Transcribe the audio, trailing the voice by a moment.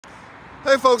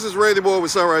Hey folks, it's Randy Boy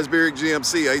with Sunrise Beard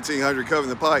GMC 1800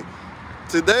 Covenant Pike.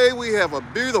 Today we have a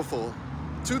beautiful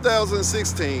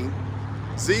 2016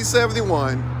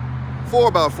 Z71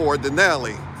 4x4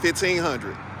 Denali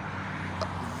 1500.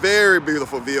 Very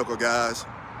beautiful vehicle, guys.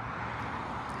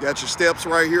 Got your steps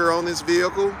right here on this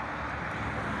vehicle.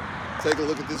 Take a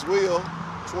look at this wheel,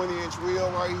 20-inch wheel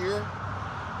right here.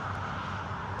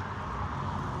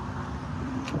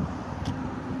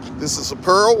 This is a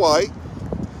pearl white.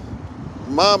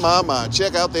 My,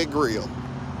 check out that grill.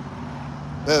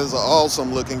 That is an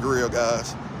awesome looking grill,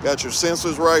 guys. Got your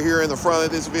sensors right here in the front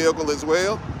of this vehicle as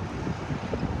well.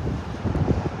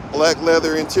 Black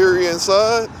leather interior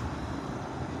inside.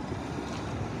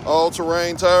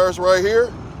 All-terrain tires right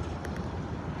here.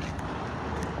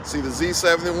 See the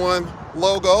Z71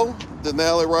 logo,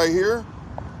 Denali right here.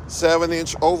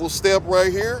 7-inch oval step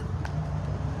right here.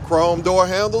 Chrome door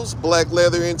handles, black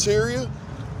leather interior.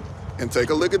 And take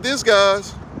a look at this,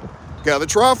 guys. Got a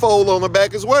trifold on the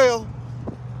back as well.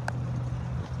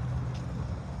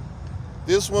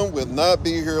 This one will not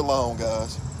be here long,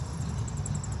 guys.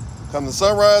 Come to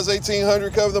Sunrise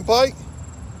 1800 Covenant Pike.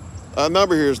 Our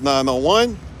number here is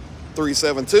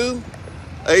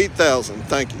 901-372-8000.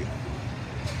 Thank you.